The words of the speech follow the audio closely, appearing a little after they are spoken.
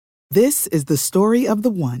This is the story of the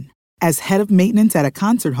one. As head of maintenance at a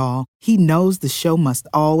concert hall, he knows the show must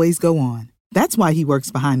always go on. That's why he works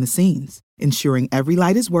behind the scenes, ensuring every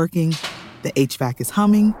light is working, the HVAC is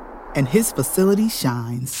humming, and his facility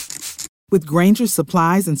shines. With Grainger's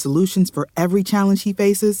supplies and solutions for every challenge he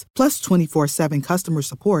faces, plus 24/7 customer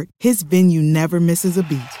support, his venue never misses a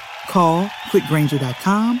beat. Call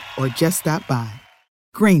quickgrainger.com or just stop by.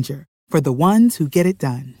 Grainger, for the ones who get it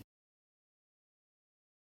done.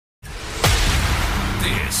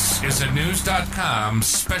 This is a News.com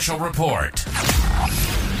special report.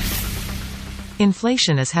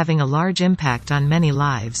 Inflation is having a large impact on many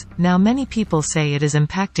lives. Now many people say it is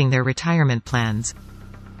impacting their retirement plans.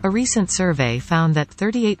 A recent survey found that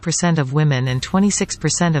 38% of women and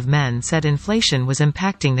 26% of men said inflation was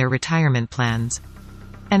impacting their retirement plans.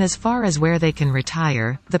 And as far as where they can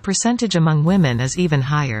retire, the percentage among women is even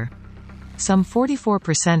higher. Some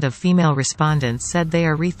 44% of female respondents said they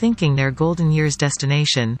are rethinking their golden years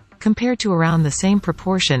destination, compared to around the same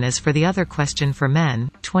proportion as for the other question for men,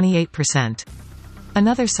 28%.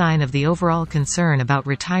 Another sign of the overall concern about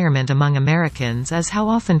retirement among Americans is how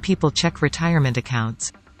often people check retirement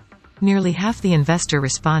accounts. Nearly half the investor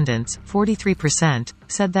respondents, 43%,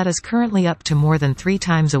 said that is currently up to more than 3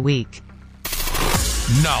 times a week.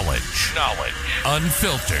 Knowledge.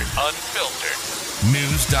 Unfiltered.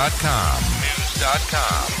 News.com.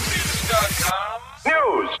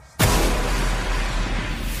 News.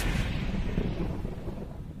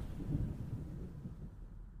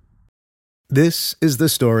 This is the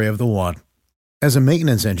story of the one. As a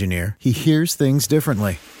maintenance engineer, he hears things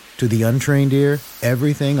differently. To the untrained ear,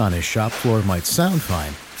 everything on his shop floor might sound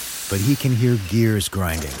fine, but he can hear gears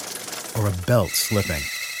grinding or a belt slipping.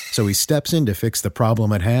 So he steps in to fix the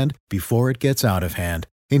problem at hand before it gets out of hand.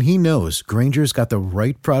 And he knows Grainger's got the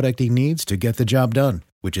right product he needs to get the job done,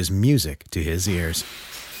 which is music to his ears.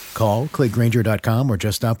 Call, click Grainger.com or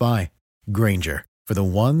just stop by. Grainger, for the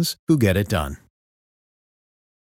ones who get it done.